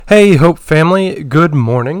Hey, Hope family, good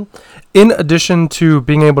morning. In addition to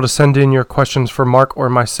being able to send in your questions for Mark or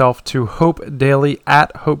myself to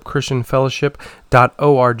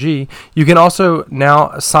hopedaily@hopechristianfellowship.org, you can also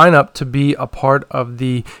now sign up to be a part of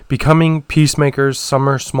the Becoming Peacemakers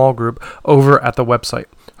Summer Small Group over at the website,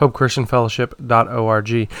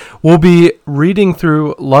 hopechristianfellowship.org. We'll be reading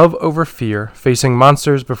through Love Over Fear, Facing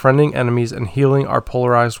Monsters, Befriending Enemies, and Healing Our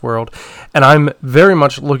Polarized World, and I'm very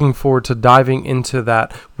much looking forward to diving into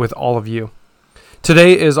that with all of you.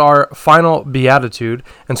 Today is our final beatitude,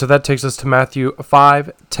 and so that takes us to Matthew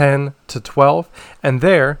 5:10-12, and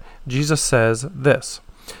there Jesus says this: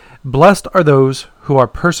 "Blessed are those who are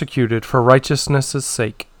persecuted for righteousness'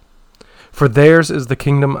 sake, for theirs is the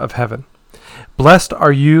kingdom of heaven. Blessed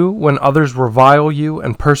are you when others revile you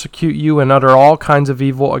and persecute you and utter all kinds of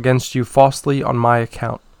evil against you falsely on my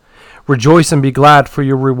account. Rejoice and be glad, for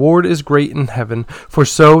your reward is great in heaven, for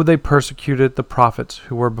so they persecuted the prophets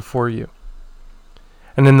who were before you."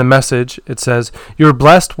 And in the Message, it says, "You're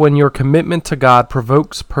blessed when your commitment to God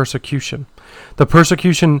provokes persecution. The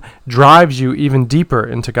persecution drives you even deeper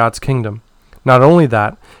into God's kingdom. Not only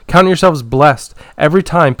that, count yourselves blessed every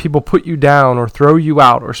time people put you down or throw you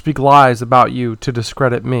out or speak lies about you to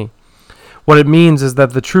discredit me. What it means is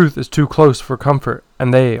that the truth is too close for comfort,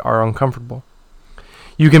 and they are uncomfortable.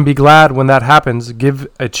 You can be glad when that happens, give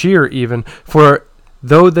a cheer even, for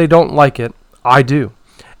though they don't like it, I do.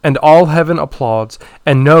 And all heaven applauds,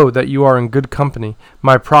 and know that you are in good company.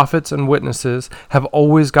 My prophets and witnesses have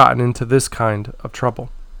always gotten into this kind of trouble."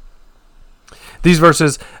 These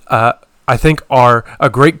verses, I think, are a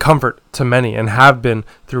great comfort to many and have been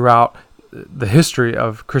throughout the history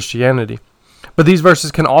of Christianity. But these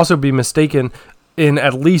verses can also be mistaken in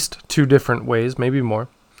at least two different ways, maybe more.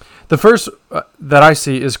 The first that I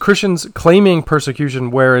see is Christians claiming persecution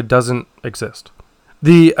where it doesn't exist.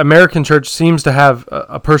 The American church seems to have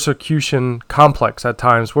a persecution complex at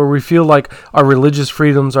times where we feel like our religious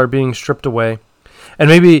freedoms are being stripped away. And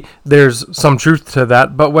maybe there's some truth to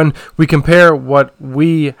that, but when we compare what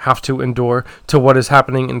we have to endure to what is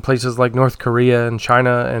happening in places like North Korea and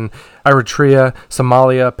China and Eritrea,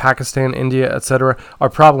 Somalia, Pakistan, India, etc., our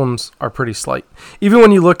problems are pretty slight. Even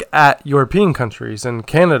when you look at European countries and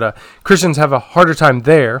Canada, Christians have a harder time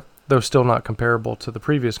there, though still not comparable to the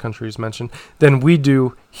previous countries mentioned, than we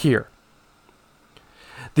do here.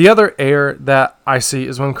 The other error that I see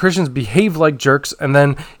is when Christians behave like jerks and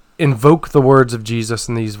then invoke the words of Jesus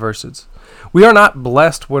in these verses. We are not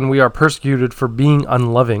blessed when we are persecuted for being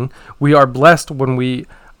unloving. We are blessed when we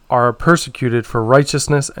are persecuted for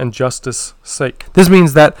righteousness and justice' sake. This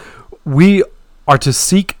means that we are to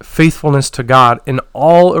seek faithfulness to God in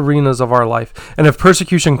all arenas of our life. And if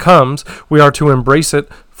persecution comes, we are to embrace it,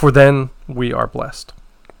 for then we are blessed.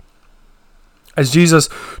 As Jesus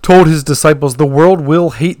told his disciples, the world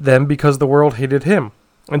will hate them because the world hated him.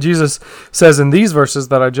 And Jesus says in these verses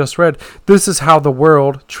that I just read, this is how the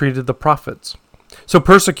world treated the prophets. So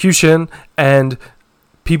persecution and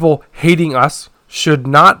people hating us should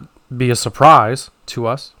not be a surprise to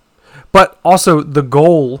us, but also the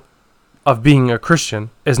goal of being a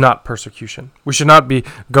Christian is not persecution. We should not be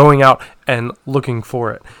going out and looking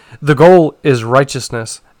for it. The goal is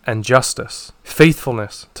righteousness and justice,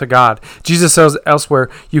 faithfulness to God. Jesus says elsewhere,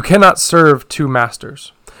 you cannot serve two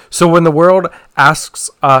masters. So when the world asks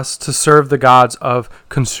us to serve the gods of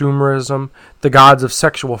consumerism, the gods of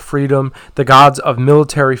sexual freedom, the gods of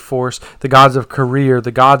military force, the gods of career,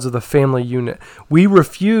 the gods of the family unit, we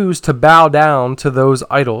refuse to bow down to those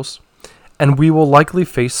idols, and we will likely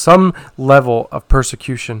face some level of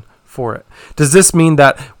persecution for it. Does this mean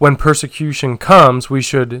that when persecution comes, we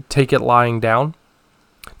should take it lying down?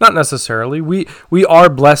 Not necessarily. We are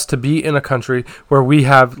blessed to be in a country where we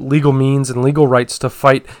have legal means and legal rights to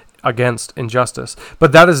fight against injustice.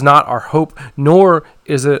 But that is not our hope, nor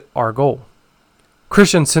is it our goal.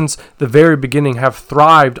 Christians, since the very beginning, have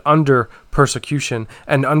thrived under persecution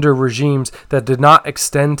and under regimes that did not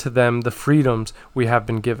extend to them the freedoms we have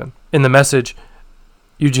been given. In the Message,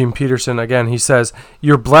 Eugene Peterson, again, he says,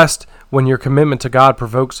 "You're blessed when your commitment to God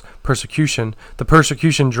provokes persecution. The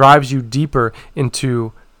persecution drives you deeper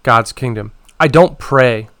into God's kingdom." I don't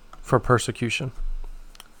pray for persecution.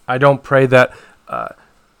 I don't pray that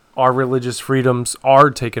our religious freedoms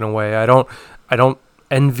are taken away. I don't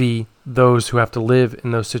envy those who have to live in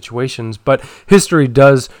those situations. But history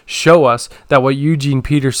does show us that what Eugene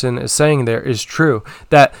Peterson is saying there is true.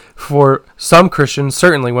 That for some Christians,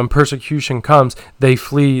 certainly when persecution comes, they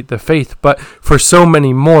flee the faith. But for so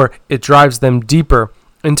many more, it drives them deeper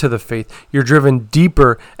into the faith. You're driven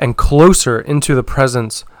deeper and closer into the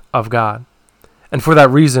presence of God. And for that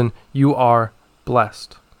reason, you are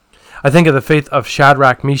blessed. I think of the faith of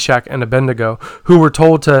Shadrach, Meshach, and Abednego, who were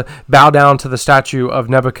told to bow down to the statue of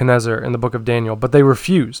Nebuchadnezzar in the book of Daniel, but they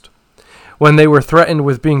refused. When they were threatened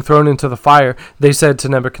with being thrown into the fire, they said to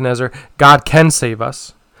Nebuchadnezzar, God can save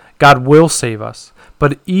us. God will save us.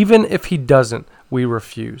 But even if he doesn't, we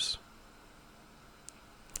refuse.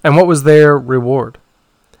 And what was their reward?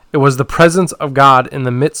 It was the presence of God in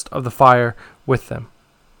the midst of the fire with them.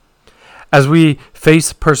 As we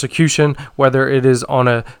face persecution, whether it is on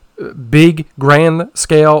a big, grand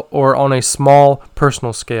scale or on a small,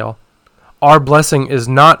 personal scale, our blessing is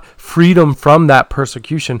not freedom from that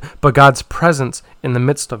persecution, but God's presence in the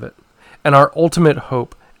midst of it. And our ultimate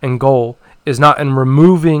hope and goal is not in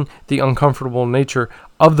removing the uncomfortable nature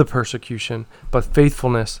of the persecution, but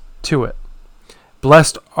faithfulness to it.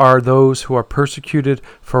 Blessed are those who are persecuted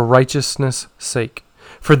for righteousness' sake,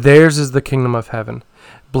 for theirs is the kingdom of heaven.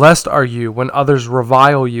 Blessed are you when others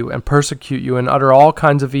revile you and persecute you and utter all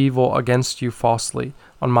kinds of evil against you falsely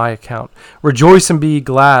on my account. Rejoice and be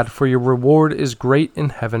glad, for your reward is great in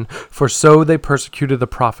heaven, for so they persecuted the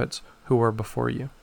prophets who were before you.